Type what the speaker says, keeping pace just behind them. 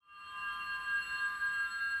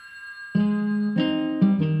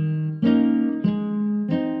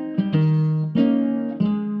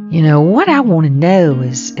What I want to know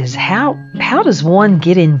is how does one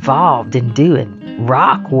get involved in doing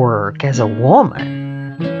rock work as a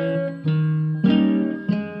woman?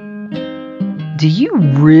 Do you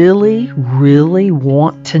really, really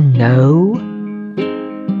want to know?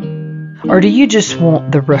 Or do you just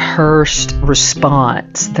want the rehearsed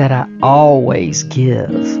response that I always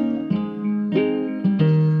give?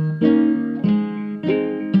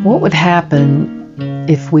 What would happen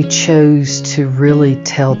if we chose to really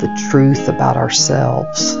tell the truth about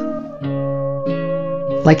ourselves?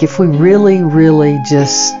 Like if we really, really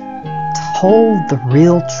just told the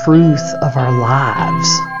real truth of our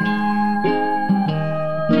lives.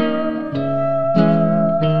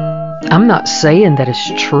 I'm not saying that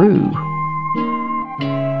it's true.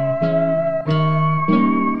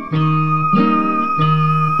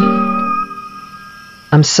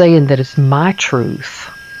 I'm saying that it's my truth.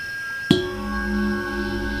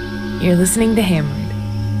 You're listening to Hammered.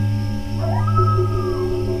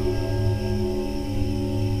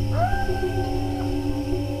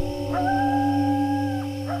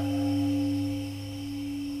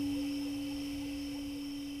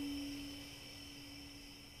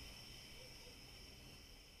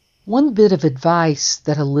 One bit of advice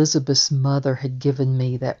that Elizabeth's mother had given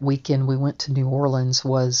me that weekend we went to New Orleans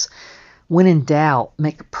was, when in doubt,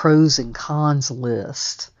 make a pros and cons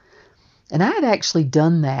list. And I had actually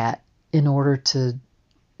done that in order to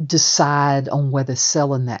decide on whether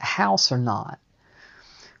selling that house or not.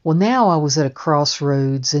 Well, now I was at a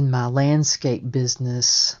crossroads in my landscape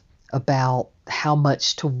business about how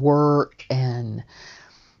much to work and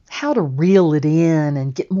how to reel it in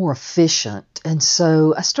and get more efficient. And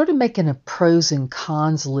so I started making a pros and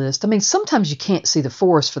cons list. I mean, sometimes you can't see the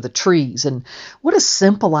forest for the trees. And what a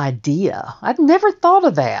simple idea. I'd never thought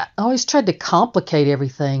of that. I always tried to complicate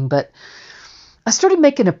everything, but I started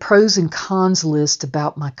making a pros and cons list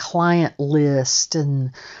about my client list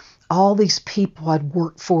and all these people I'd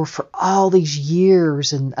worked for all these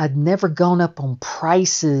years, and I'd never gone up on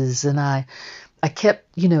prices, and I kept,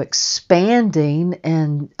 expanding,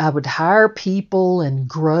 and I would hire people and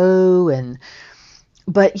grow,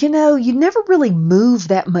 but you never really move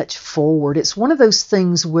that much forward. It's one of those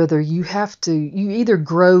things whether you either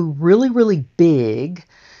grow really, really big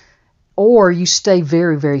or you stay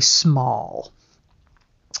very, very small.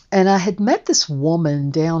 And I had met this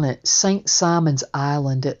woman down at St. Simon's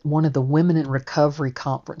Island at one of the Women in Recovery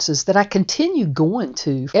conferences that I continue going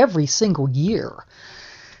to every single year.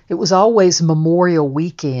 It was always Memorial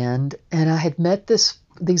Weekend, and I had met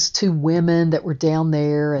these two women that were down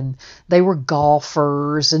there, and they were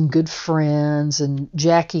golfers and good friends, and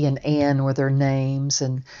Jackie and Ann were their names,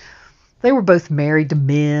 and they were both married to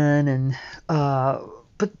men, and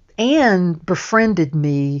but Ann befriended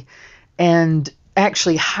me and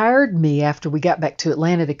actually hired me after we got back to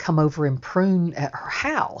Atlanta to come over and prune at her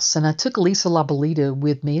house. And I took Lisa Labolita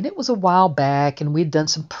with me, and it was a while back, and we'd done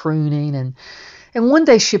some pruning, and one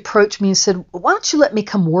day she approached me and said, "Why don't you let me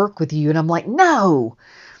come work with you?" And I'm like, "No."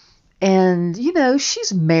 And,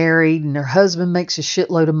 she's married and her husband makes a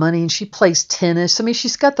shitload of money and she plays tennis. I mean,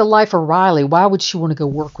 she's got the life of Riley. Why would she want to go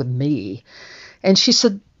work with me? And she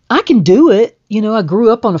said, "I can do it. I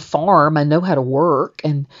grew up on a farm. I know how to work."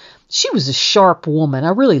 And she was a sharp woman. I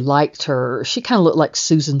really liked her. She kind of looked like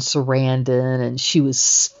Susan Sarandon, and she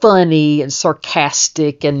was funny and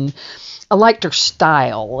sarcastic, and I liked her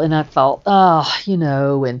style. And I thought,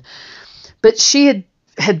 but she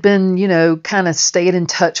had been, kind of staying in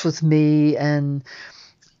touch with me. And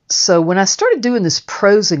so when I started doing this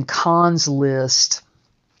pros and cons list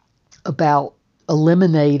about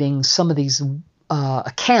eliminating some of these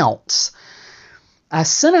accounts, I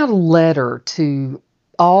sent out a letter to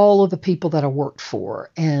all of the people that I worked for,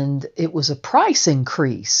 and it was a price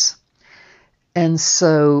increase. And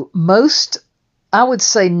so I would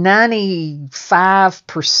say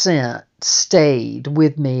 95% stayed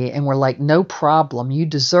with me and were like, "No problem, you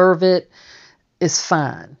deserve it, it's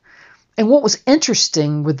fine." And what was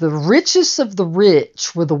interesting were the richest of the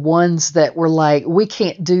rich were the ones that were like, "We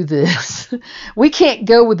can't do this. We can't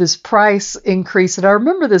go with this price increase." And I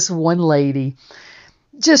remember this one lady,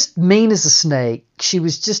 just mean as a snake. She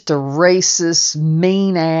was just a racist,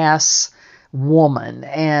 mean-ass woman,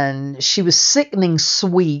 and she was sickening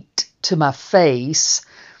sweet to my face.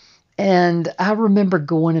 And I remember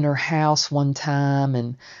going in her house one time,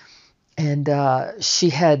 and she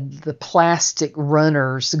had the plastic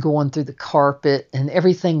runners going through the carpet, and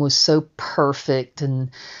everything was so perfect.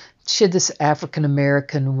 And she had this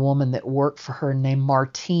African-American woman that worked for her named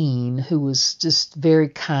Martine, who was just very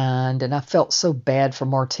kind. And I felt so bad for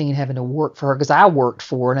Martine having to work for her because I worked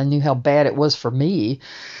for her and I knew how bad it was for me.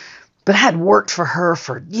 But I had worked for her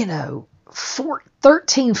for,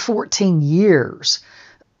 13, 14 years.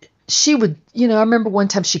 She would, I remember one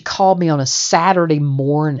time she called me on a Saturday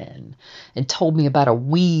morning and told me about a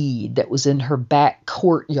weed that was in her back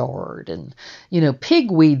courtyard. And,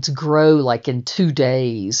 pigweeds grow like in 2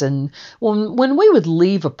 days. And when we would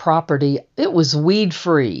leave a property, it was weed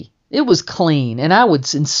free. It was clean, and I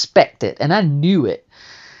would inspect it, and I knew it.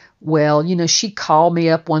 Well, she called me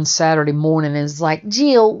up one Saturday morning and was like,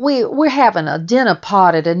 Jill, we're having a dinner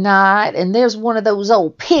party tonight, and there's one of those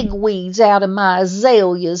old pigweeds out in my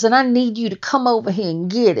azaleas, and I need you to come over here and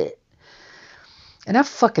get it. And I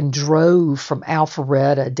fucking drove from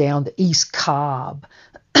Alpharetta down to East Cobb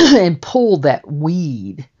and pulled that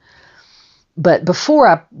weed. But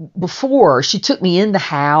before she took me in the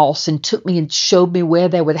house and took me and showed me where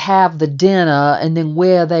they would have the dinner, and then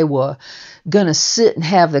where they were going to sit and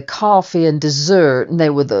have the coffee and dessert, and they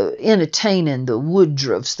were entertaining the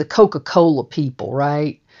Woodruffs, the Coca-Cola people,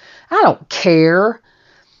 right? I don't care,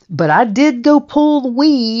 but I did go pull the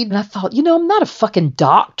weed, and I thought, I'm not a fucking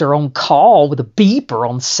doctor on call with a beeper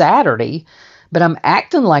on Saturday, but I'm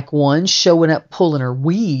acting like one, showing up pulling her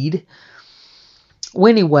weed.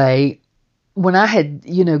 Well, anyway, when I had,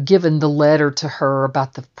 given the letter to her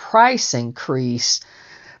about the price increase,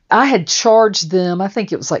 I had charged them, I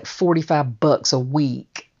think it was like $45 a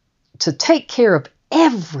week to take care of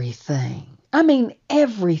everything. I mean,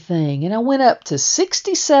 everything. And I went up to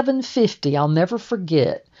 $67.50. I'll never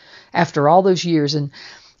forget, after all those years. And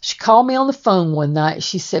she called me on the phone one night.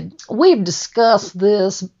 She said, we've discussed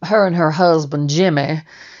this, her and her husband, Jimmy.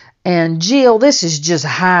 And Jill, this is just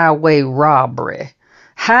highway robbery.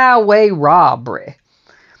 Highway robbery.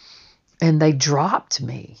 And they dropped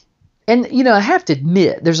me. And, I have to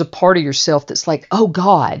admit, there's a part of yourself that's like, oh,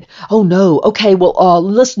 God, oh, no, okay, well,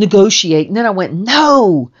 let's negotiate. And then I went,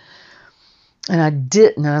 no. And I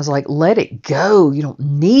didn't. And I was like, let it go. You don't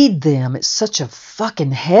need them. It's such a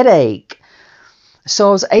fucking headache. So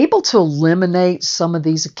I was able to eliminate some of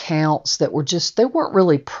these accounts that were they weren't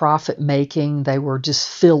really profit making. They were just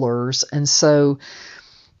fillers. And so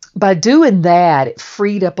by doing that, it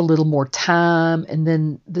freed up a little more time. And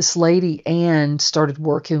then this lady, Ann, started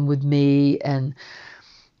working with me. And,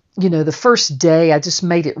 the first day I just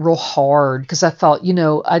made it real hard because I thought,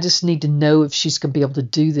 I just need to know if she's going to be able to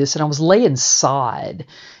do this. And I was laying sod,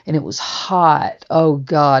 and it was hot. Oh,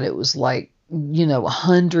 God, it was like,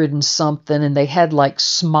 100 and something. And they had like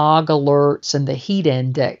smog alerts and the heat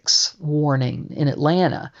index warning in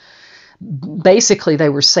Atlanta. Basically, they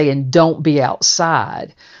were saying, don't be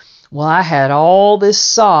outside. Well, I had all this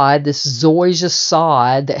sod, this zoysia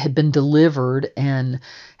sod that had been delivered and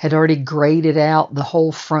had already graded out the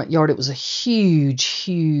whole front yard. It was a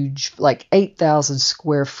huge, like 8,000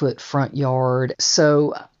 square foot front yard.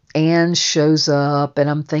 So Anne shows up, and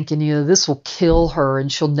I'm thinking, this will kill her and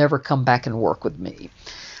she'll never come back and work with me.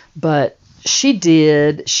 But she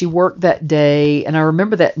did. She worked that day, and I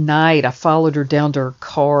remember that night I followed her down to her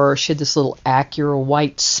car. She had this little Acura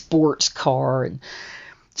white sports car, and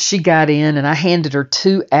she got in, and I handed her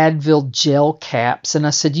 2 Advil gel caps, and I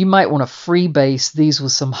said, you might want to freebase these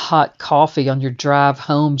with some hot coffee on your drive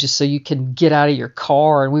home just so you can get out of your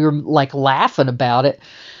car. And we were like laughing about it.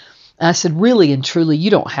 And I said, really and truly, you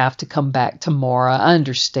don't have to come back tomorrow. I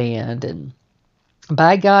understand. And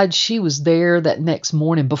by God, she was there that next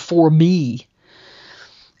morning before me.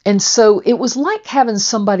 And so it was like having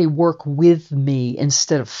somebody work with me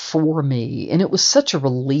instead of for me. And it was such a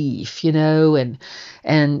relief, and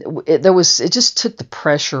it just took the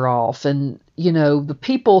pressure off. And, the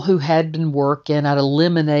people who had been working, I'd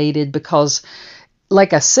eliminated because,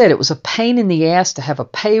 like I said, it was a pain in the ass to have a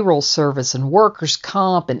payroll service and workers'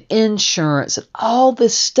 comp and insurance and all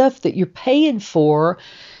this stuff that you're paying for.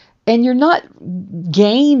 And you're not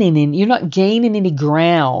gaining any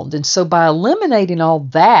ground. And so by eliminating all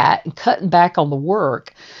that and cutting back on the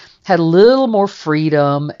work, had a little more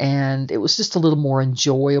freedom, and it was just a little more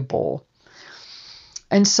enjoyable.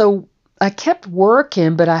 And so I kept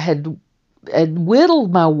working, but I had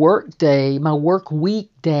whittled my work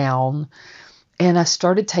week down, and I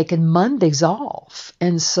started taking Mondays off.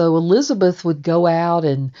 And so Elizabeth would go out,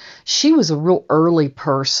 and she was a real early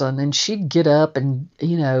person, and she'd get up and,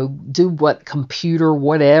 do computer,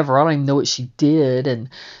 whatever. I don't even know what she did. And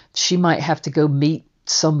she might have to go meet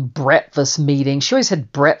some breakfast meeting. She always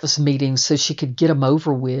had breakfast meetings so she could get them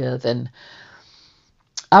over with. And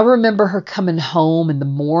I remember her coming home in the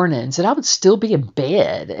mornings, and I would still be in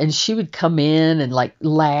bed, and she would come in and like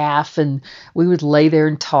laugh, and we would lay there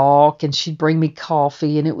and talk, and she'd bring me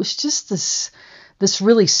coffee. And it was just this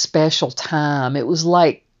really special time. It was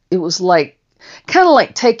like kind of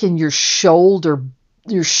like taking your shoulder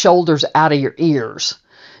your shoulders out of your ears.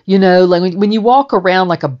 You know, like when you walk around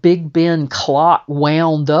like a Big Ben clock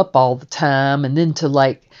wound up all the time, and then to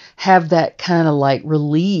like have that kind of like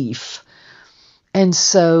relief. And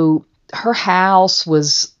so her house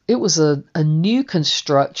was, it was a new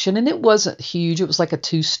construction, and it wasn't huge. It was like a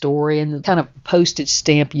 2-story and kind of postage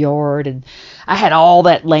stamp yard. And I had all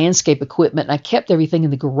that landscape equipment, and I kept everything in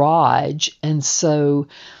the garage. And so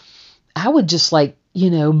I would just like,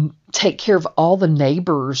 take care of all the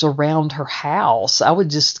neighbors around her house. I would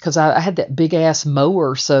just, because I had that big ass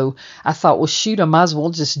mower. So I thought, well, shoot, I might as well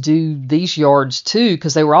just do these yards too,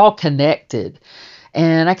 because they were all connected.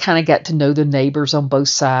 And I kind of got to know the neighbors on both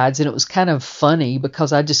sides. And it was kind of funny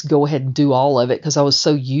because I just go ahead and do all of it because I was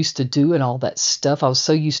so used to doing all that stuff. I was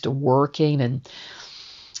so used to working. And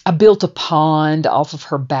I built a pond off of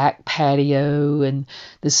her back patio, and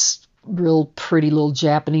this real pretty little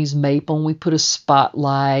Japanese maple, and we put a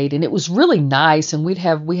spotlight, and it was really nice. And we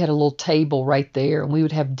had a little table right there, and we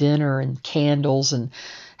would have dinner and candles and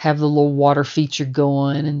have the little water feature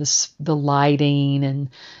going, and the lighting, and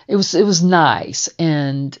it was nice.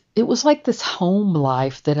 And it was like this home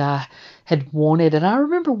life that I had wanted. And I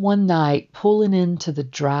remember one night pulling into the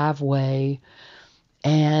driveway,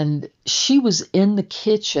 and she was in the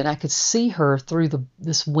kitchen. I could see her through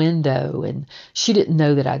this window, and she didn't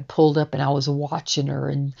know that I'd pulled up and I was watching her.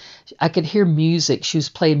 And I could hear music. She was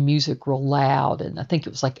playing music real loud, and I think it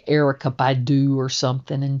was like Erykah Badu or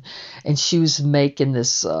something. And she was making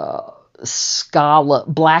this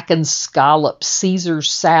blackened scallop Caesar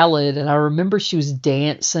salad. And I remember she was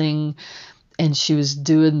dancing, and she was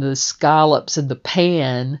doing the scallops in the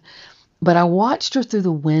pan. But I watched her through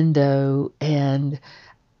the window, and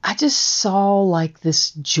I just saw like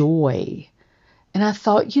this joy. And I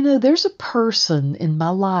thought, there's a person in my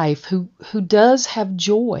life who does have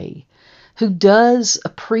joy, who does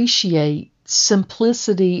appreciate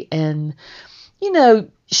simplicity. And,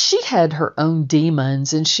 she had her own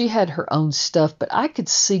demons and she had her own stuff, but I could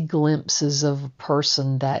see glimpses of a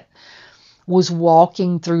person that was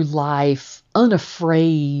walking through life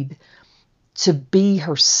unafraid to be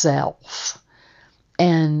herself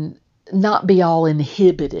and not be all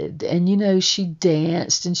inhibited. And she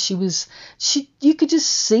danced, and you could just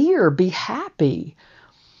see her be happy.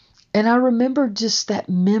 And I remember just that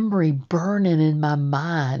memory burning in my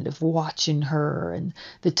mind of watching her, and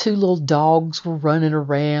the 2 little dogs were running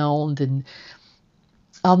around. And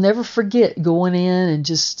I'll never forget going in and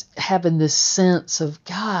just having this sense of,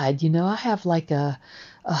 God, I have like a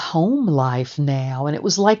home life now. And it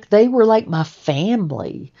was like they were like my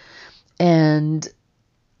family. And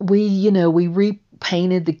we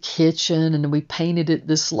repainted the kitchen, and we painted it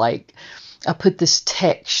this like, I put this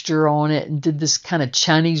texture on it and did this kind of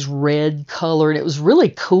Chinese red color, and it was really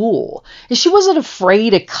cool. And she wasn't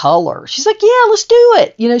afraid of color. She's like, yeah, let's do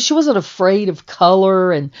it. She wasn't afraid of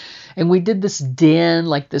color. And we did this den,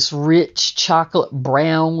 like this rich chocolate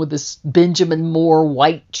brown with this Benjamin Moore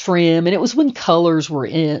white trim. And it was when colors were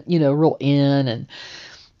in, real in.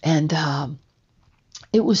 And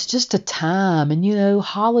it was just a time. And,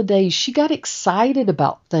 holidays, she got excited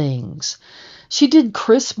about things. She did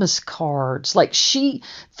Christmas cards. Like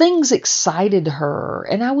things excited her.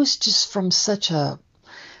 And I was just from such a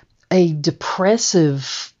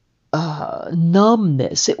depressive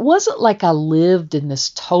numbness. It wasn't like I lived in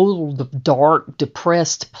this total dark,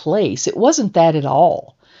 depressed place. It wasn't that at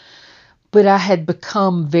all. But I had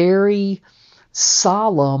become very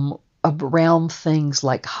solemn around things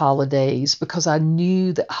like holidays, because I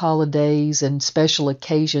knew that holidays and special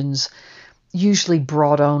occasions usually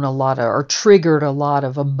brought on or triggered a lot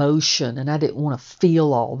of emotion, and I didn't want to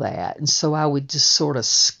feel all that. And so I would just sort of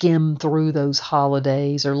skim through those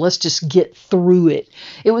holidays, or let's just get through it.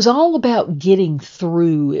 It was all about getting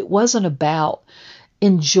through. It wasn't about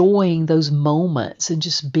enjoying those moments and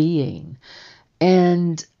just being.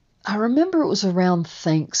 And I remember it was around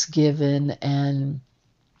Thanksgiving, and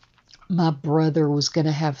my brother was going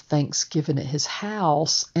to have Thanksgiving at his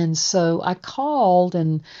house. And so I called,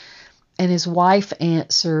 and his wife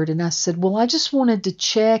answered, and I said, well, I just wanted to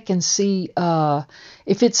check and see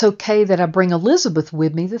if it's okay that I bring Elizabeth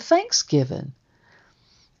with me to Thanksgiving.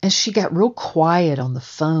 And she got real quiet on the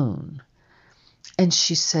phone. And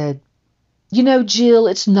she said, Jill,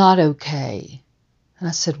 it's not okay. And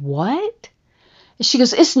I said, what? And she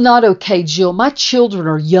goes, it's not okay, Jill. My children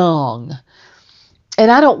are young,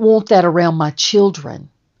 and I don't want that around my children.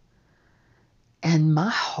 And my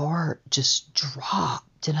heart just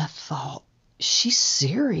dropped. And I thought, she's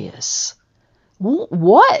serious.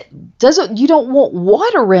 What? You don't want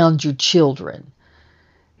what around your children?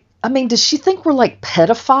 I mean, does she think we're like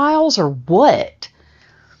pedophiles or what?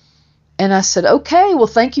 And I said, okay, well,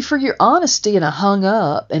 thank you for your honesty. And I hung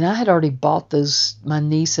up. And I had already bought my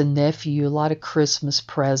niece and nephew, a lot of Christmas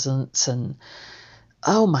presents. And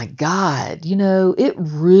oh my God, it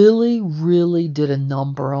really, really did a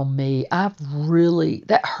number on me.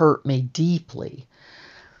 That hurt me deeply.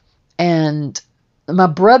 And my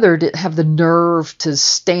brother didn't have the nerve to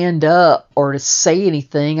stand up or to say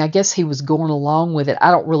anything. I guess he was going along with it.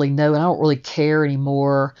 I don't really know, and I don't really care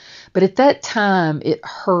anymore. But at that time, it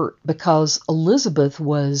hurt because Elizabeth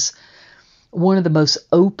was one of the most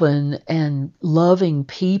open and loving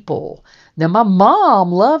people. Now, my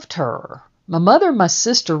mom loved her. My mother and my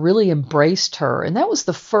sister really embraced her, and that was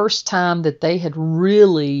the first time that they had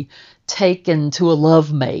really taken to a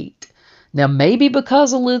love mate. Now, maybe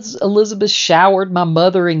because Elizabeth showered my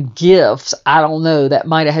mother in gifts, I don't know, that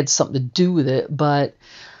might have had something to do with it, but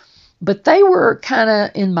they were kind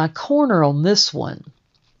of in my corner on this one.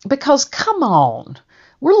 Because, come on,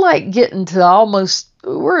 we're like getting to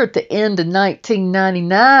we're at the end of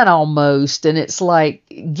 1999 almost, and it's like,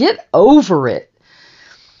 get over it.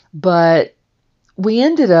 But we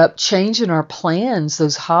ended up changing our plans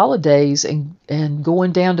those holidays and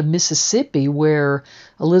going down to Mississippi, where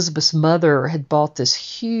Elizabeth's mother had bought this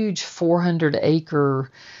huge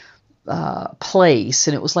 400-acre place,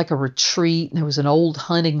 and it was like a retreat, and there was an old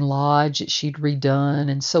hunting lodge that she'd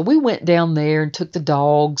redone. And so we went down there and took the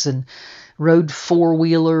dogs and rode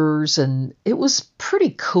four-wheelers, and it was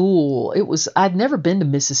pretty cool. I'd never been to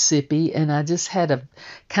Mississippi, and I just had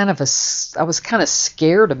I was kind of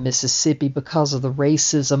scared of Mississippi because of the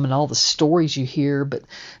racism and all the stories you hear, but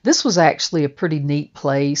this was actually a pretty neat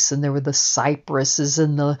place, and there were the cypresses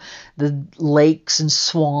and the lakes and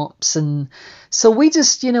swamps, and so we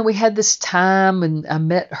just, we had this time, and I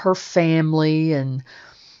met her family, and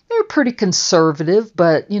they were pretty conservative,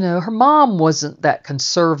 but, her mom wasn't that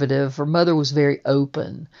conservative. Her mother was very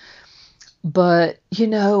open. But,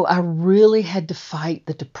 I really had to fight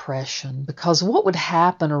the depression, because what would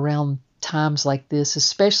happen around times like this,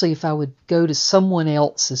 especially if I would go to someone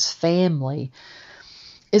else's family,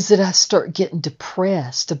 is that I start getting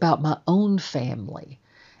depressed about my own family.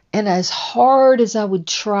 And as hard as I would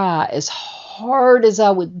try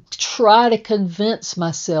to convince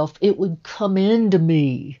myself, it would come into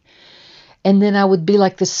me. And then I would be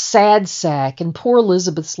like the sad sack, and poor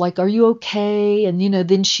Elizabeth's like, are you okay? And,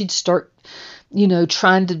 then she'd start,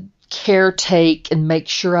 trying to caretake and make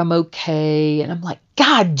sure I'm okay. And I'm like,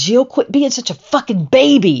 God, Jill, quit being such a fucking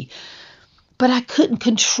baby. But I couldn't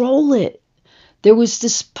control it. There was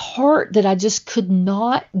this part that I just could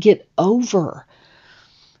not get over.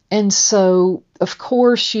 And so, of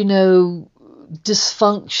course,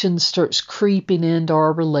 dysfunction starts creeping into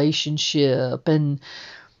our relationship, and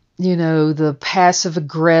the passive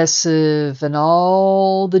aggressive and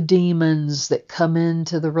all the demons that come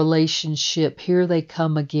into the relationship, here they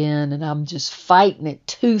come again, and I'm just fighting it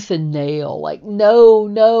tooth and nail, like, no,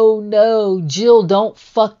 no, no, Jill, don't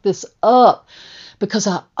fuck this up, because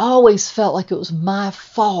I always felt like it was my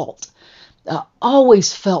fault. I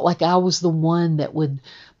always felt like I was the one that would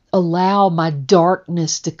allow my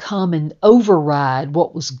darkness to come and override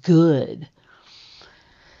what was good.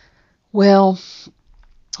 Well,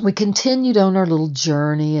 we continued on our little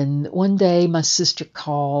journey, and one day my sister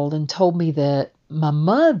called and told me that my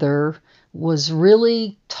mother was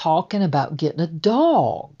really talking about getting a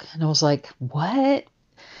dog. And I was like, what?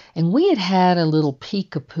 And we had a little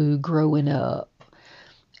peekapoo growing up.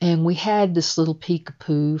 And we had this little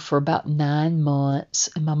peekapoo for about 9 months.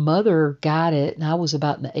 And my mother got it, and I was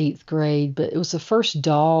about in the 8th grade. But it was the first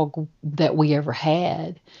dog that we ever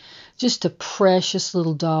had. Just a precious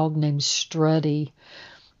little dog named Strutty.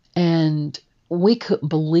 And we couldn't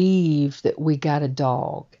believe that we got a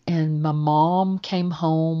dog. And my mom came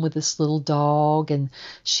home with this little dog, and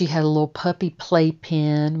she had a little puppy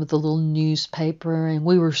playpen with a little newspaper, and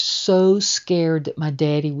we were so scared that my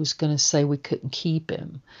daddy was going to say we couldn't keep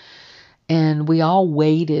him. And we all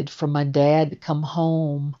waited for my dad to come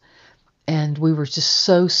home, and we were just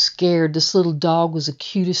so scared. This little dog was the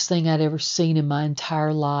cutest thing I'd ever seen in my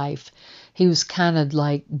entire life. He was kind of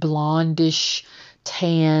like blondish,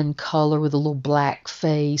 tan color with a little black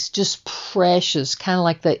face, just precious, kind of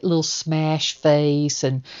like that little Smash face.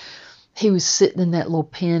 And he was sitting in that little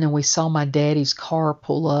pen, and we saw my daddy's car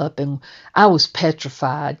pull up, and I was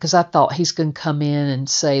petrified because I thought he's going to come in and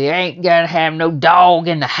say, "There ain't going to have no dog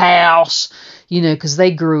in the house," because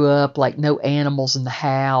they grew up like no animals in the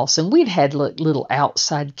house. And we'd had little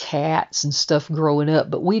outside cats and stuff growing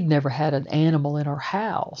up, but we'd never had an animal in our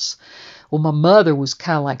house. Well, my mother was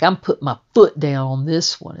kind of like, I'm putting my foot down on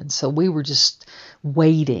this one. And so we were just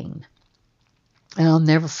waiting. And I'll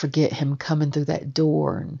never forget him coming through that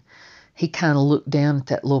door. And he kind of looked down at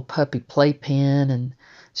that little puppy playpen, and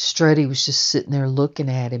Strutty was just sitting there looking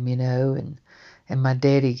at him, and my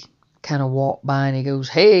daddy kind of walked by and he goes,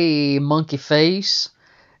 "Hey, monkey face,"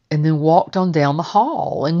 and then walked on down the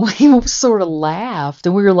hall, and we sort of laughed,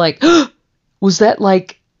 and we were like, was that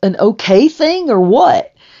like an okay thing or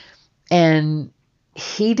what? And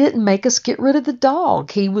he didn't make us get rid of the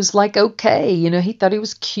dog. He was like, okay, he thought he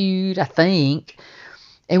was cute, I think.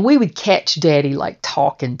 And we would catch Daddy like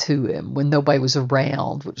talking to him when nobody was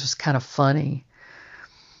around, which was kind of funny.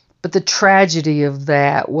 But the tragedy of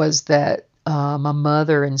that was that my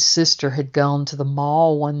mother and sister had gone to the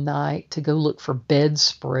mall one night to go look for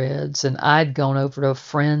bedspreads, and I'd gone over to a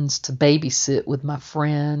friend's to babysit with my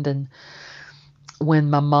friend. And when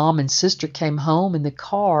my mom and sister came home in the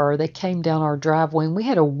car, they came down our driveway, and we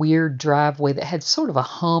had a weird driveway that had sort of a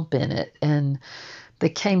hump in it. And they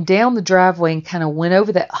came down the driveway and kind of went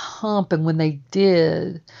over that hump, and when they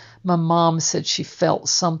did, my mom said she felt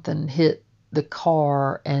something hit the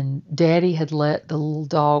car, and Daddy had let the little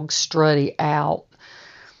dog Strutty out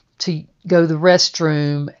to go to the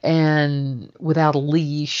restroom and without a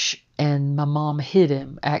leash, and my mom hit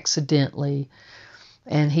him accidentally,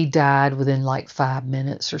 and he died within like 5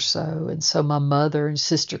 minutes or so. And so my mother and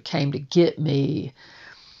sister came to get me,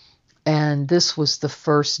 and this was the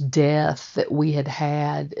first death that we had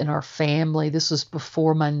had in our family. This was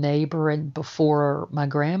before my neighbor and before my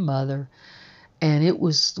grandmother. And it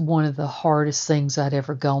was one of the hardest things I'd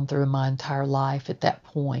ever gone through in my entire life at that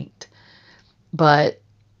point. But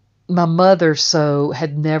my mother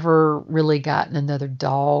had never really gotten another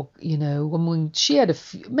dog, When she had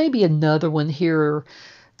maybe another one here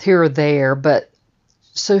or there. But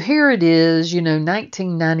so here it is,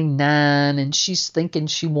 1999, and she's thinking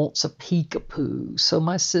she wants a peekapoo. So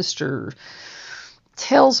my sister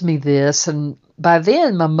tells me this, and by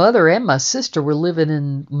then my mother and my sister were living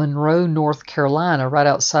in Monroe, North Carolina, right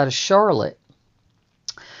outside of Charlotte.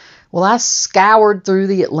 Well, I scoured through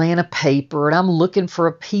the Atlanta paper, and I'm looking for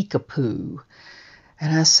a peekapoo.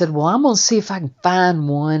 And I said, well, I'm going to see if I can find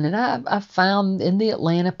one. And I found in the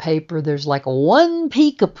Atlanta paper, there's like one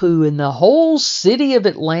peekapoo in the whole city of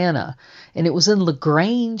Atlanta. And it was in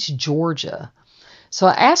LaGrange, Georgia. So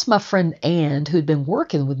I asked my friend Ann, who had been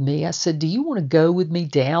working with me, I said, do you want to go with me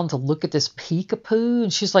down to look at this peekapoo?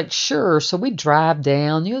 And she's like, sure. So we drive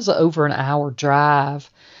down. It was over an hour drive.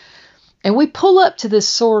 And we pull up to this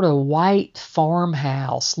sort of white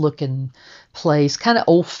farmhouse looking place, kind of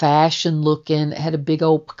old fashioned looking. It had a big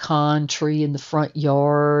old pecan tree in the front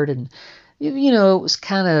yard. And, it was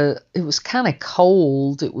kind of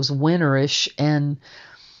cold. It was winterish. And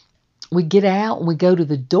we get out and we go to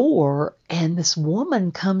the door, and this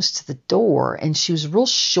woman comes to the door, and she was real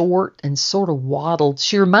short and sort of waddled.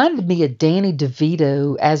 She reminded me of Danny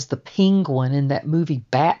DeVito as the Penguin in that movie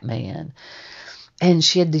Batman. And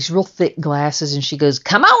she had these real thick glasses, and she goes,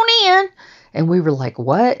 come on in. And we were like,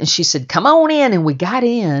 what? And she said, come on in. And we got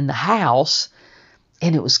in the house,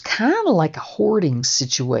 and it was kind of like a hoarding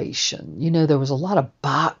situation. There was a lot of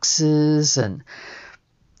boxes and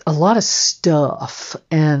a lot of stuff,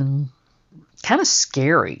 and kind of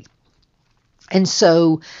scary. And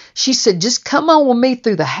so she said, just come on with me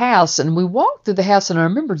through the house. And we walked through the house, and I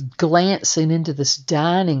remember glancing into this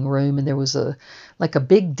dining room, and there was a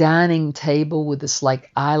big dining table with this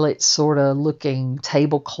like eyelet sort of looking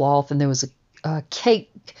tablecloth, and there was a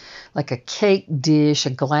cake, like a cake dish,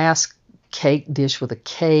 a glass cake dish with a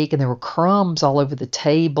cake, and there were crumbs all over the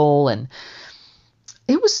table, and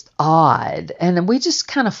it was odd. And we just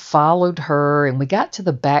kind of followed her, and we got to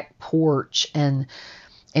the back porch, and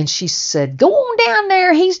she said, go on down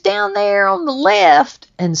there. He's down there on the left.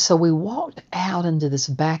 And so we walked out into this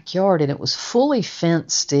backyard, and it was fully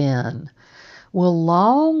fenced in. Well,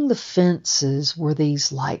 along the fences were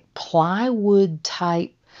these like plywood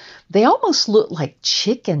type, they almost looked like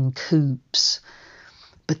chicken coops,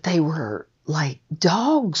 but they were like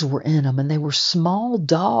dogs were in them, and they were small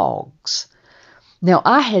dogs. Now,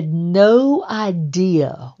 I had no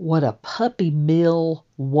idea what a puppy mill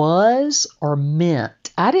was or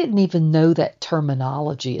meant. I didn't even know that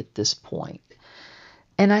terminology at this point.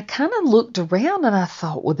 And I kind of looked around, and I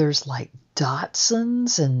thought, well, there's like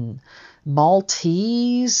Dachshunds and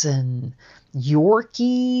Maltese and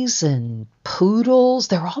Yorkies and Poodles.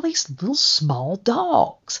 There were all these little small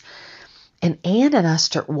dogs. And Ann and I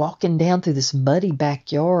start walking down through this muddy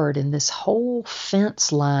backyard, and this whole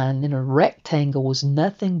fence line in a rectangle was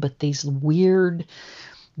nothing but these weird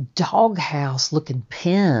doghouse looking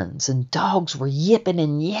pens, and dogs were yipping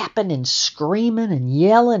and yapping and screaming and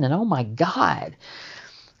yelling, and oh my God.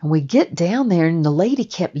 And we get down there, and the lady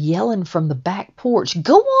kept yelling from the back porch,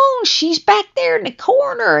 "Go on, she's back there in the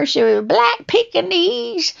corner. She's a black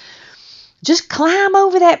Pekingese. Just climb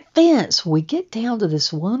over that fence." We get down to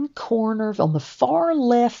this one corner on the far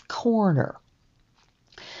left corner,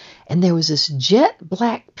 and there was this jet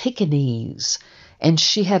black Pekingese, and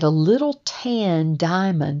she had a little tan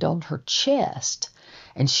diamond on her chest,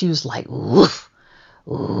 and she was like, "Woof,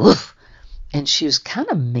 woof." And she was kind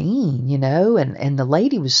of mean, and the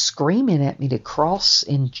lady was screaming at me to cross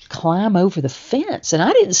and climb over the fence. And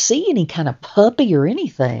I didn't see any kind of puppy or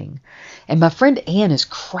anything. And my friend Ann is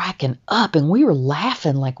cracking up, and we were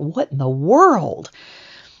laughing like, what in the world?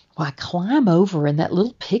 Well, I climb over, and that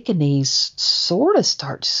little Pekingese sort of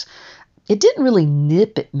starts. It didn't really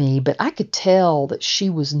nip at me, but I could tell that she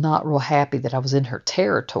was not real happy that I was in her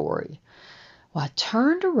territory. Well, I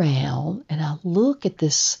turned around, and I look at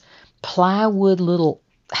this plywood little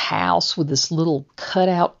house with this little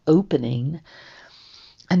cutout opening,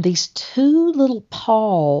 and these two little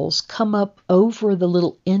paws come up over the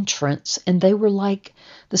little entrance, and they were like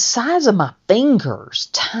the size of my fingers,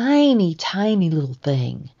 tiny, tiny little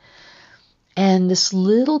thing. And this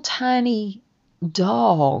little tiny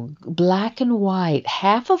dog, black and white,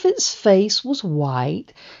 half of its face was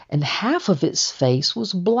white and half of its face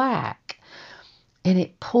was black. And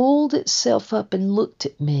it pulled itself up and looked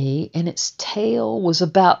at me, and its tail was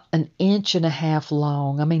about 1.5 inches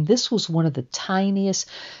long. I mean, this was one of the tiniest.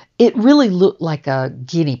 It really looked like a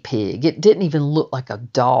guinea pig. It didn't even look like a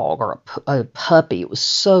dog or a puppy. It was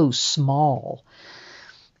so small.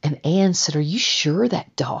 And Ann said, "Are you sure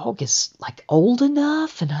that dog is like old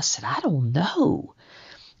enough?" And I said, "I don't know."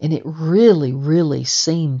 And it really, really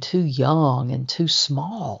seemed too young and too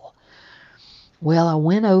small. Well, I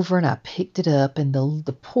went over and I picked it up, and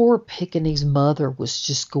the poor Pekingese mother was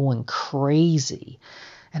just going crazy.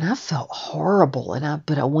 And I felt horrible,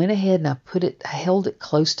 but I went ahead and I held it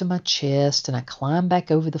close to my chest, and I climbed back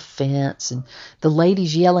over the fence, and the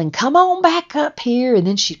lady's yelling, "Come on back up here." And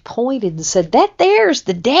then she pointed and said, "That there's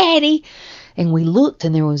the daddy." And we looked,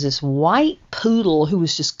 and there was this white poodle who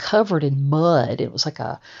was just covered in mud. It was like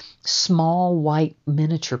a small white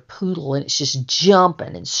miniature poodle, and it's just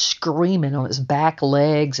jumping and screaming on its back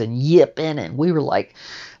legs and yipping. And we were like,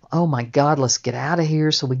 "Oh my God, let's get out of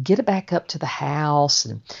here." So we get it back up to the house,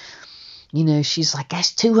 and she's like,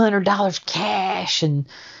 "That's $200 cash." And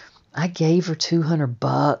I gave her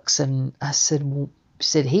 $200, and I said,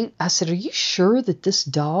 "Are you sure that this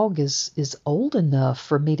dog is old enough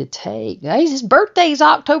for me to take?" His birthday's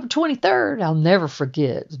October 23rd. I'll never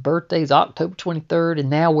forget. His birthday's October 23rd, and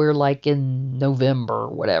now we're like in November or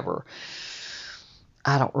whatever.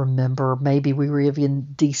 I don't remember. Maybe we were even in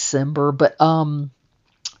December, but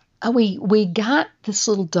we got this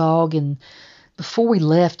little dog, and before we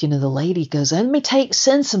left, the lady goes, "Let me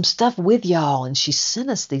send some stuff with y'all." And she sent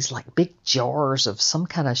us these like big jars of some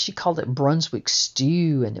kind of, she called it Brunswick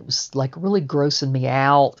stew, and it was like really grossing me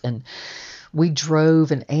out. And we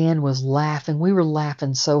drove, and Ann was laughing. We were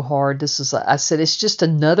laughing so hard. I said, "It's just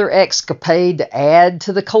another escapade to add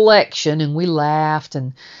to the collection." And we laughed,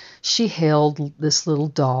 and she held this little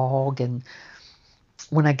dog. And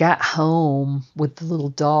when I got home with the little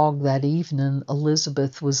dog that evening,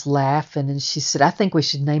 Elizabeth was laughing, and she said, "I think we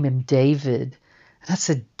should name him David." And I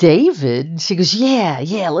said, "David?" And she goes,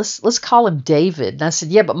 Yeah, let's call him David." And I said,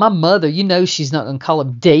 "Yeah, but my mother, she's not going to call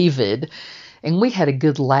him David." And we had a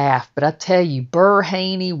good laugh. But I tell you, Burr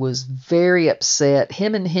Haney was very upset.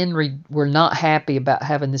 Him and Henry were not happy about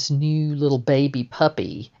having this new little baby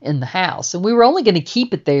puppy in the house. And we were only going to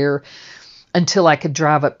keep it there until I could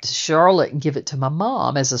drive up to Charlotte and give it to my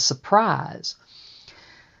mom as a surprise.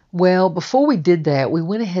 Well, before we did that, we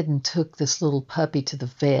went ahead and took this little puppy to the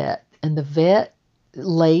vet, and the vet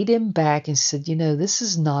laid him back and said, "This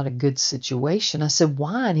is not a good situation." I said,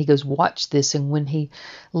 "Why?" And he goes, "Watch this." And when he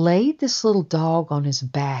laid this little dog on his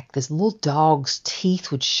back, this little dog's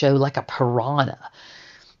teeth would show like a piranha.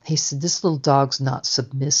 He said, "This little dog's not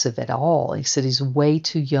submissive at all." He said, "He's way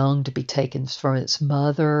too young to be taken from its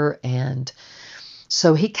mother." And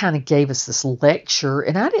so he kind of gave us this lecture,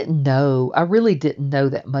 and I really didn't know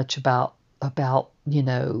that much about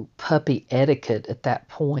puppy etiquette at that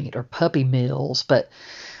point, or puppy mills. But,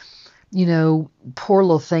 poor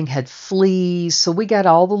little thing had fleas. So we got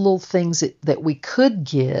all the little things that we could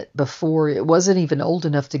get before. It wasn't even old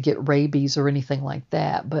enough to get rabies or anything like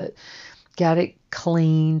that, but got it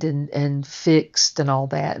cleaned and fixed and all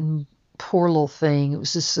that. And poor little thing, it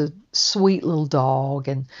was just a sweet little dog.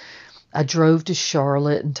 And I drove to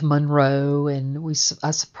Charlotte and to Monroe, and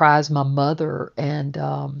I surprised my mother, and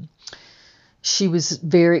she was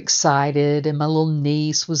very excited, and my little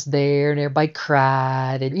niece was there, and everybody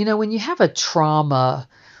cried. And, when you have a trauma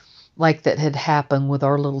like that had happened with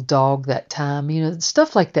our little dog that time,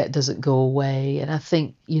 stuff like that doesn't go away. And I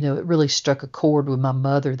think, it really struck a chord with my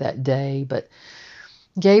mother that day. But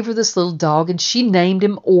gave her this little dog, and she named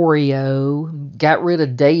him Oreo, got rid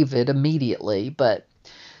of David immediately. But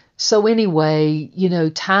so anyway,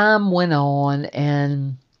 time went on,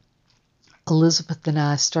 and Elizabeth and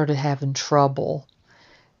I started having trouble.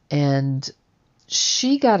 And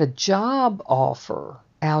she got a job offer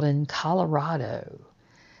out in Colorado.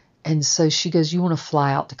 And so she goes, "You want to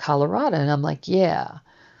fly out to Colorado?" And I'm like, "Yeah."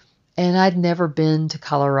 And I'd never been to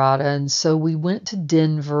Colorado. And so we went to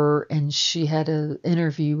Denver, and she had an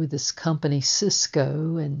interview with this company,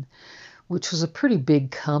 Cisco, and which was a pretty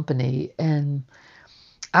big company. And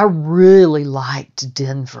I really liked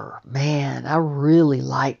Denver. Man, I really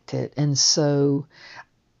liked it. And so,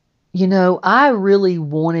 I really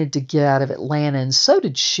wanted to get out of Atlanta, and so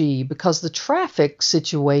did she, because the traffic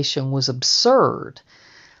situation was absurd.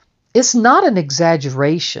 It's not an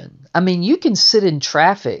exaggeration. I mean, you can sit in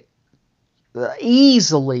traffic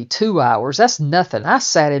easily 2 hours. That's nothing. I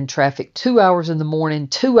sat in traffic 2 hours in the morning,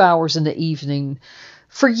 2 hours in the evening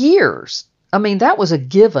for years. I mean, that was a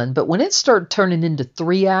given. But when it started turning into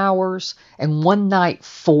 3 hours and one night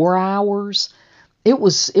 4 hours, it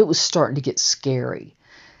was starting to get scary.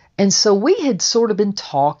 And so we had sort of been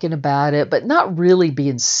talking about it, but not really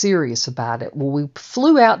being serious about it. Well, we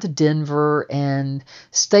flew out to Denver and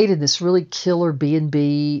stayed in this really killer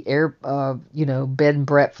B&B, bed and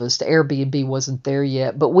breakfast. Airbnb wasn't there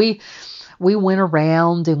yet, but we went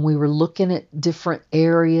around and we were looking at different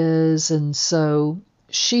areas. And so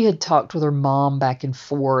she had talked with her mom back and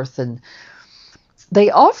forth, and they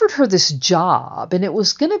offered her this job, and it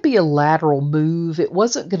was going to be a lateral move. It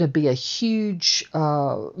wasn't going to be a huge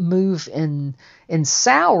move in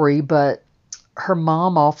salary, but her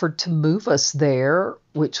mom offered to move us there,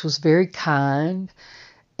 which was very kind.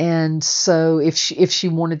 And so if she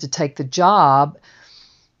wanted to take the job,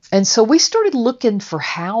 and so we started looking for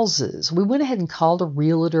houses. We went ahead and called a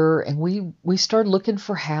realtor, and we started looking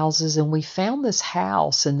for houses, and we found this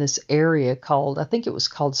house in this area I think it was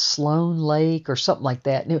called Sloan Lake or something like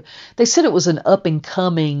that. And they said it was an up and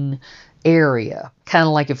coming area, kind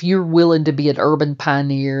of like if you're willing to be an urban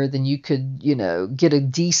pioneer, then you could, get a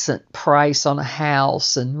decent price on a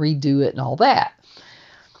house and redo it and all that.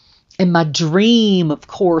 And my dream, of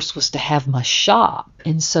course, was to have my shop.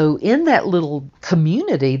 And so in that little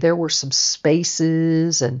community, there were some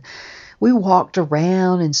spaces, and we walked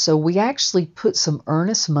around. And so we actually put some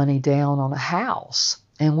earnest money down on a house.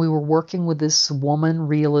 And we were working with this woman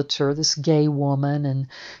realtor, this gay woman, and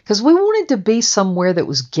because we wanted to be somewhere that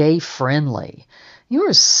was gay friendly. You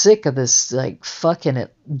were sick of this like fucking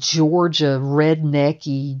at Georgia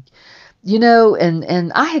rednecky,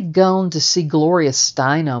 and I had gone to see Gloria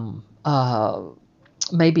Steinem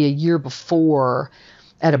maybe a year before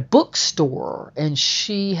at a bookstore, and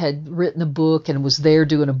she had written a book and was there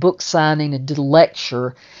doing a book signing and did a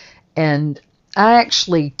lecture. And I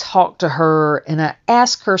actually talked to her, and I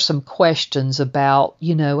asked her some questions about,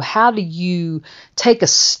 how do you take a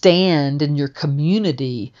stand in your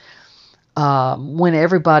community when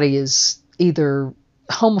everybody is either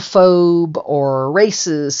homophobe or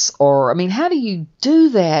racist, or, I mean, how do you do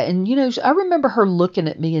that? And, I remember her looking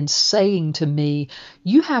at me and saying to me,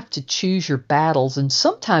 "You have to choose your battles, and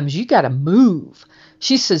sometimes you got to move."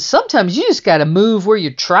 She says, "Sometimes you just got to move where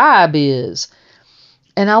your tribe is."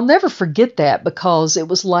 And I'll never forget that, because it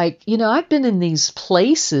was like, I've been in these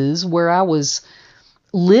places where I was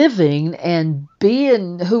living and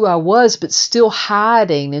being who I was, but still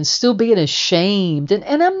hiding and still being ashamed.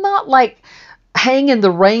 And I'm not like hanging the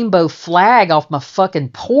rainbow flag off my fucking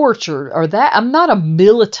porch or that. I'm not a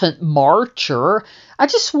militant marcher. I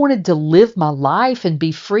just wanted to live my life and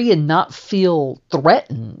be free and not feel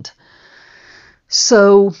threatened.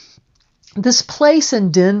 So this place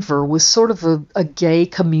in Denver was sort of a gay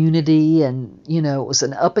community, and, it was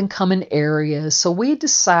an up and coming area. So we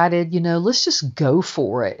decided, let's just go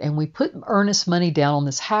for it. And we put earnest money down on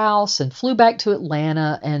this house and flew back to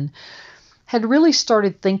Atlanta, and had really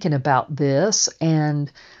started thinking about this.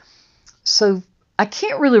 And so I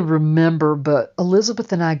can't really remember, but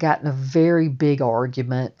Elizabeth and I got in a very big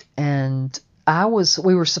argument, and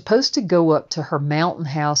we were supposed to go up to her mountain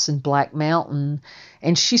house in Black Mountain,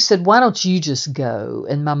 and she said, "Why don't you just go?"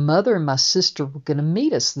 And my mother and my sister were going to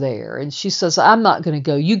meet us there. And she says, "I'm not going to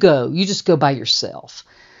go. You go. You just go by yourself."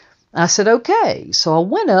 I said, "Okay." So I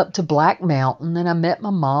went up to Black Mountain, and I met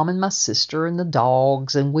my mom and my sister and the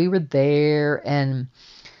dogs, and we were there. And, I can't really remember, but Elizabeth and I got in a very big argument, and I was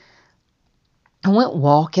we were supposed to go up to her mountain house in Black Mountain, and she said, "Why don't you just go?" And my mother and my sister were going to meet us there. And she says, "I'm not going to go. You go. You just go by yourself." I said, "Okay." So I went up to Black Mountain, and I met my mom and my sister and the dogs, and we were there. And I went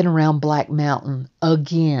walking around Black Mountain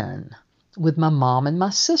again with my mom and my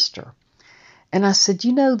sister. And I said,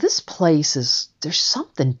 this place there's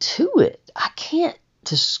something to it. I can't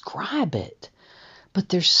describe it, but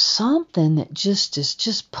there's something that just is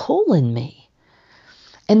just pulling me.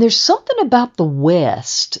 And there's something about the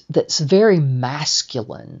West that's very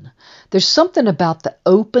masculine. There's something about the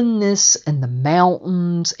openness and the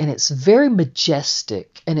mountains, and it's very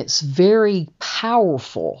majestic and it's very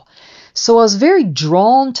powerful. So I was very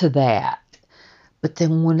drawn to that. But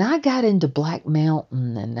then when I got into Black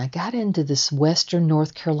Mountain and I got into this western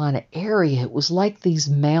North Carolina area, it was like these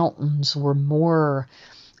mountains were more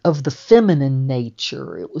of the feminine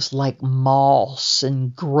nature. It was like moss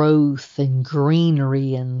and growth and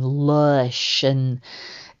greenery and lush, and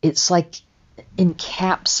it's like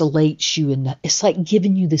encapsulates you, and it's like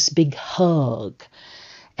giving you this big hug.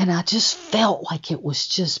 And I just felt like it was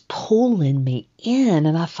just pulling me in.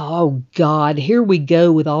 And I thought, oh God, here we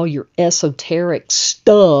go with all your esoteric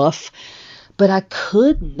stuff. But I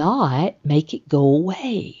could not make it go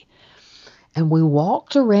away. And we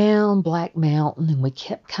walked around Black Mountain, and we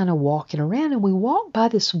kept kind of walking around, and we walked by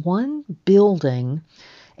this one building,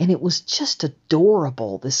 and it was just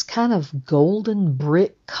adorable, this kind of golden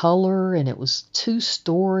brick color, and it was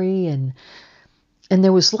 2-story, and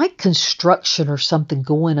there was like construction or something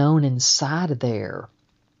going on inside of there.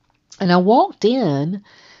 And I walked in,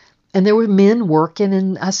 and there were men working,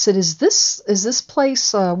 and I said, is this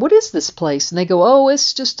place, what is this place? And they go, oh,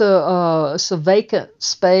 it's just it's a vacant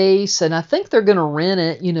space, and I think they're going to rent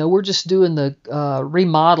it. We're just doing the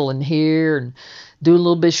remodeling here and doing a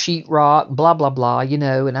little bit of sheetrock, blah, blah, blah,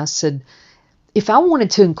 And I said, if I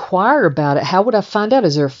wanted to inquire about it, how would I find out?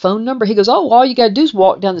 Is there a phone number? He goes, oh, all you got to do is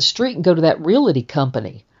walk down the street and go to that realty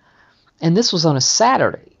company. And this was on a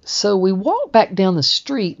Saturday. So we walked back down the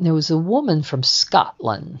street, and there was a woman from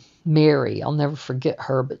Scotland, Mary. I'll never forget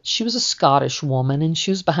her, but she was a Scottish woman, and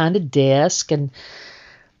she was behind a desk. And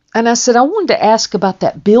I said, I wanted to ask about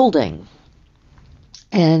that building.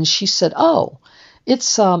 And she said, oh,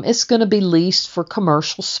 it's going to be leased for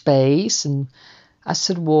commercial space. And I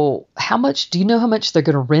said, well, do you know how much they're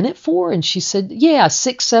going to rent it for? And she said, yeah,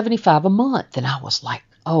 $675 a month. And I was like,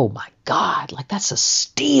 oh my God, like that's a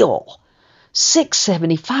steal.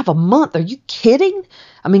 $675 a month. Are you kidding?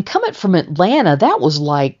 I mean, coming from Atlanta, that was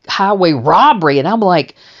like highway robbery. And I'm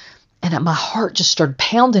like, and my heart just started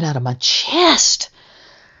pounding out of my chest.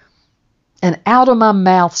 And out of my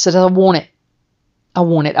mouth said, I want it. I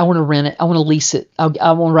want it. I want to rent it. I want to lease it. I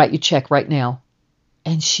want to write you a check right now.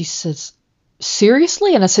 And she says,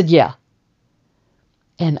 seriously? And I said, yeah.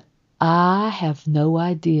 And I have no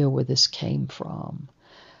idea where this came from.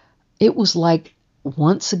 It was like,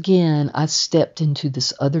 once again, I stepped into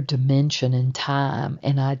this other dimension in time,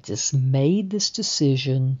 and I just made this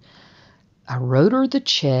decision. I wrote her the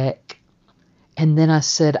check, and then I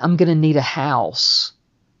said, I'm going to need a house.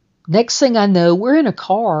 Next thing I know, we're in a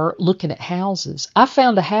car looking at houses. I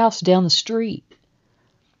found a house down the street,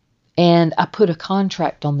 and I put a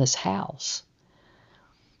contract on this house.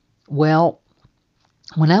 Well,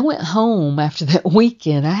 when I went home after that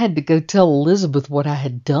weekend, I had to go tell Elizabeth what I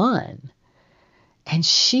had done. And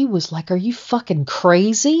she was like, are you fucking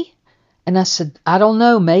crazy? And I said, I don't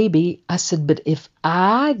know, maybe. I said, but if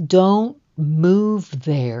I don't move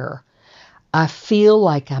there, I feel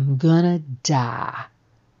like I'm gonna die.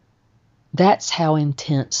 That's how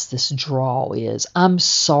intense this draw is. I'm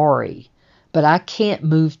sorry, but I can't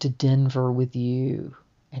move to Denver with you.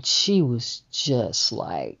 And she was just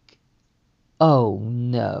like, oh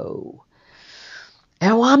no.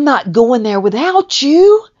 And well, I'm not going there without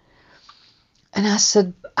you. And I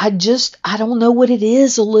said, I don't know what it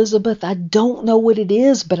is, Elizabeth. I don't know what it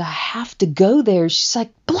is, but I have to go there. She's like,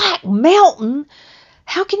 Black Mountain?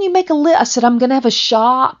 How can you make a list? I said, I'm going to have a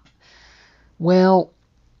shop. Well,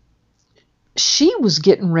 she was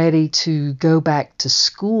getting ready to go back to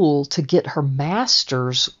school to get her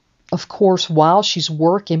master's, of course, while she's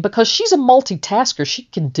working, because she's a multitasker. She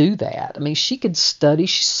can do that. I mean, she could study.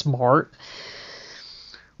 She's smart.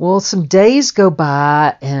 Well, some days go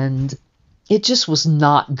by, and it just was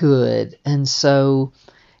not good. And so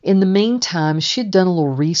in the meantime, she'd done a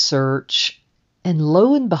little research, and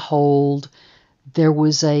lo and behold, there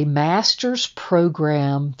was a master's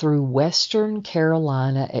program through Western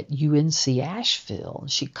Carolina at UNC Asheville.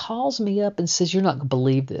 And she calls me up and says, you're not going to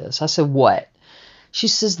believe this. I said, what? She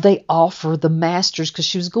says they offer the master's, because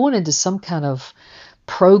she was going into some kind of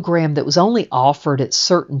program that was only offered at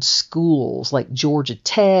certain schools like Georgia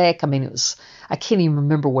Tech. I mean, I can't even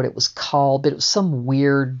remember what it was called, but it was some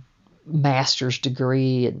weird master's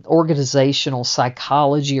degree in organizational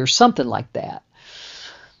psychology or something like that.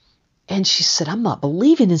 And she said, I'm not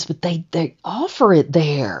believing this, but they offer it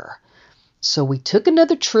there. So we took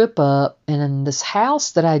another trip up, and this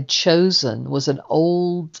house that I'd chosen was an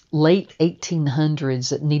old, late 1800s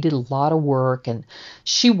that needed a lot of work. And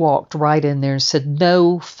she walked right in there and said,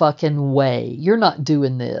 no fucking way. You're not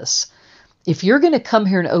doing this. If you're going to come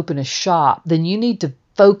here and open a shop, then you need to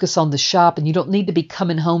focus on the shop, and you don't need to be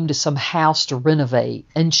coming home to some house to renovate.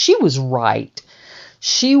 And she was right.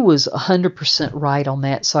 She was 100% right on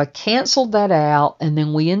that. So I canceled that out, and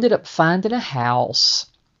then we ended up finding a house.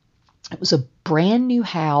 It was a brand new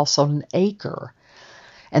house on an acre,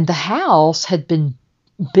 and the house had been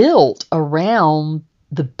built around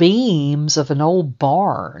the beams of an old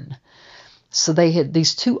barn. So they had,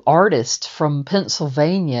 these two artists from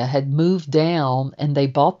Pennsylvania had moved down, and they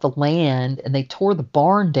bought the land, and they tore the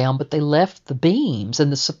barn down, but they left the beams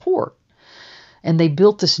and the support. And they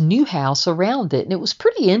built this new house around it, and it was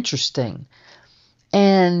pretty interesting.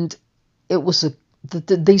 And it was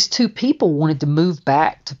these two people wanted to move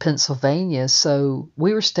back to Pennsylvania, so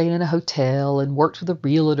we were staying in a hotel and worked with a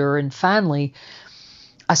realtor. And finally,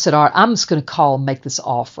 I said, all right, I'm just going to call and make this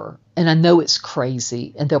offer. And I know it's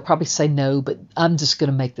crazy, and they'll probably say no, but I'm just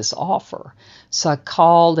going to make this offer. So I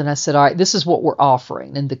called and I said, all right, this is what we're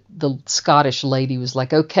offering. And the Scottish lady was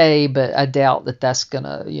like, okay, but I doubt that that's going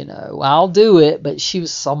to, I'll do it. But she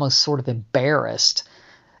was almost sort of embarrassed.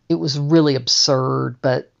 It was really absurd.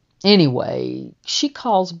 But anyway, she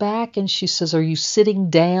calls back and she says, are you sitting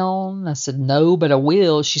down? I said, no, but I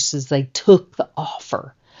will. She says, they took the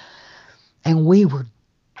offer. And we were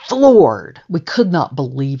floored. We could not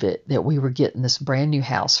believe it that we were getting this brand new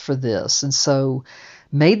house for this. And so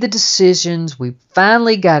made the decisions. We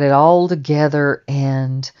finally got it all together,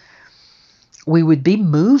 and we would be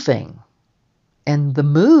moving. And the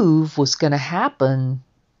move was going to happen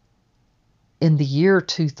in the year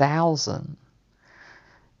 2000.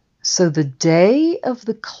 So the day of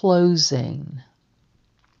the closing,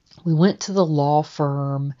 we went to the law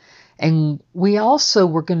firm, and we also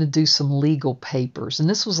were going to do some legal papers. And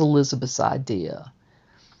this was Elizabeth's idea.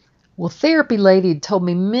 Well, Therapy Lady had told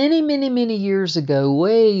me many, many, many years ago,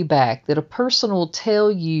 way back, that a person will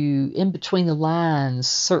tell you in between the lines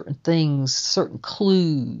certain things, certain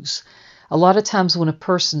clues. A lot of times when a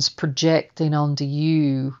person's projecting onto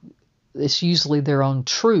you, it's usually their own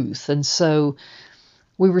truth. And so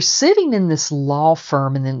we were sitting in this law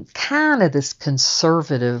firm, and then kind of this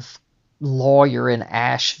conservative lawyer in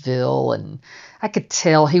Asheville, and I could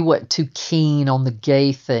tell he wasn't too keen on the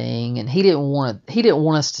gay thing, and he didn't want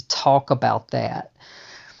us to talk about that.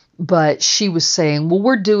 But she was saying, well,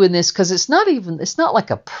 we're doing this because it's not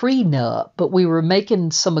like a prenup, but we were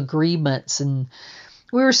making some agreements, and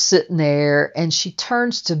we were sitting there, and she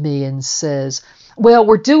turns to me and says, well,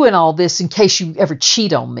 we're doing all this in case you ever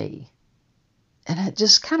cheat on me. And it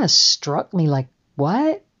just kind of struck me like,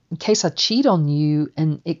 what? In case I cheat on you?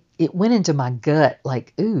 And it went into my gut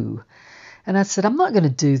like, ooh. And I said, I'm not going to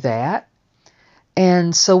do that.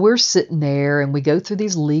 And so we're sitting there, and we go through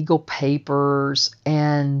these legal papers,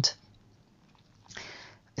 and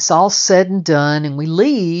it's all said and done, and we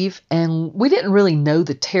leave, and we didn't really know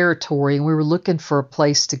the territory, and we were looking for a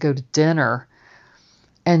place to go to dinner.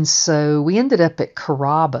 And so we ended up at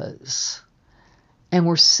Carrabba's, and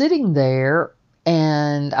we're sitting there,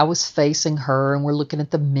 and I was facing her, and we're looking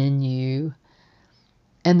at the menu.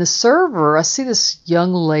 And the server, I see this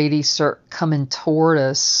young lady start coming toward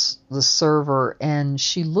us, the server, and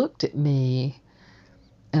she looked at me,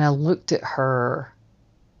 and I looked at her,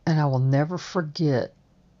 and I will never forget.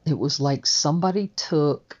 It was like somebody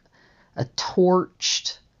took a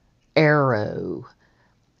torched arrow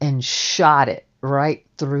and shot it right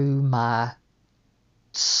through my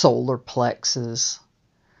solar plexus.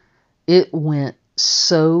 It went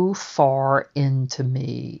so far into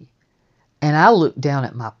me. And I looked down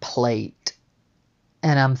at my plate,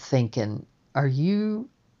 and I'm thinking, are you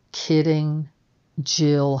kidding,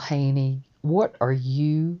 Jill Haney? What are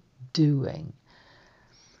you doing?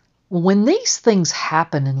 When these things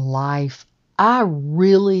happen in life, I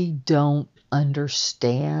really don't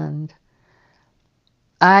understand.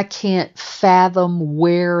 I can't fathom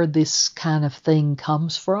where this kind of thing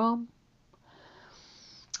comes from.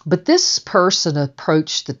 But this person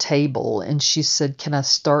approached the table, and she said, can I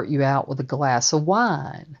start you out with a glass of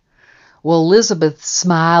wine? Well, Elizabeth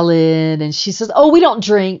smiling, and she says, oh, we don't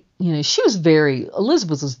drink.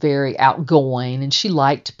 Elizabeth was very outgoing, and she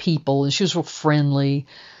liked people, and she was real friendly.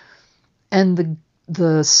 And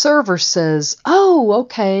the server says, oh,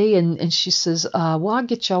 okay. And she says, well, I'll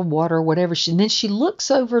get y'all water or whatever. And then she looks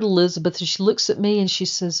over at Elizabeth, and she looks at me, and she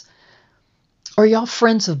says, are y'all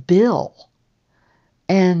friends of Bill?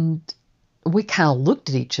 And we kind of looked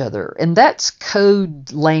at each other. And that's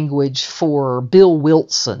code language for Bill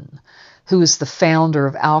Wilson, who is the founder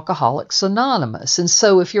of Alcoholics Anonymous. And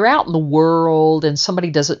so if you're out in the world and somebody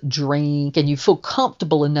doesn't drink and you feel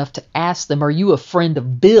comfortable enough to ask them, are you a friend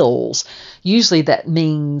of Bill's? Usually that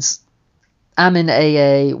means I'm in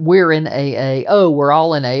AA, we're in AA, oh, we're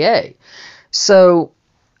all in AA. So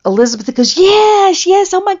Elizabeth goes,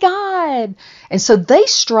 yes, oh my God. And so they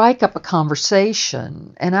strike up a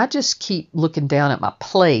conversation, and I just keep looking down at my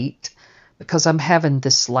plate because I'm having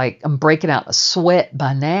this, I'm breaking out a sweat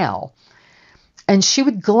by now. And she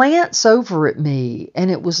would glance over at me,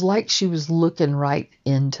 and it was like she was looking right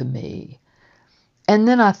into me. And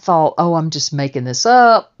then I thought, oh, I'm just making this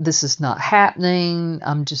up. This is not happening.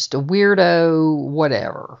 I'm just a weirdo,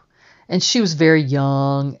 whatever. And she was very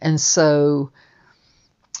young, and so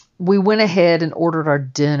we went ahead and ordered our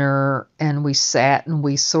dinner, and we sat and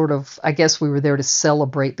we I guess we were there to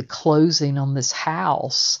celebrate the closing on this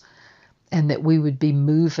house, and that we would be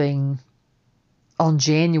moving on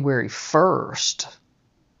January 1st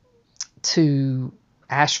to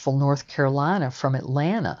Asheville, North Carolina from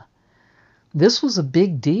Atlanta. This was a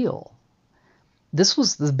big deal. This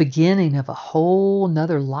was the beginning of a whole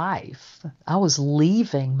nother life. I was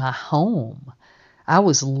leaving my home. I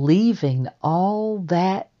was leaving all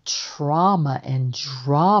that trauma and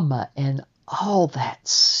drama and all that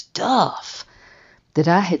stuff that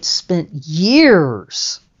I had spent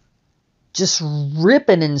years just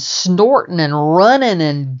ripping and snorting and running,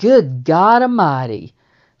 and good God Almighty,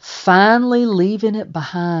 finally leaving it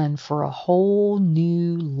behind for a whole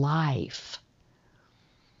new life.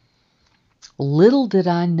 Little did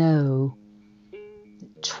I know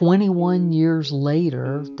 21 years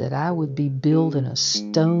later that I would be building a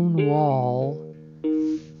stone wall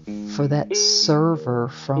for that server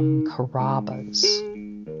from Carrabba's.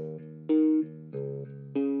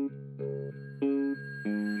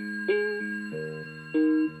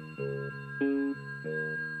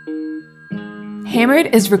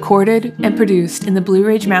 Hammered is recorded and produced in the Blue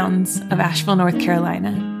Ridge Mountains of Asheville, North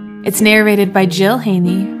Carolina. It's narrated by Jill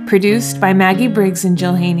Haney, produced by Maggie Briggs and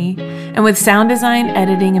Jill Haney, and with sound design,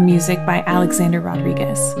 editing, and music by Alexander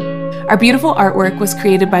Rodriguez. Our beautiful artwork was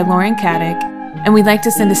created by Lauren Caddick, and we'd like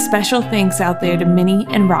to send a special thanks out there to Minnie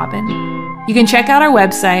and Robin. You can check out our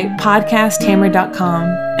website, podcasthammered.com,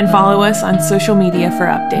 and follow us on social media for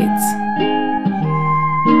updates.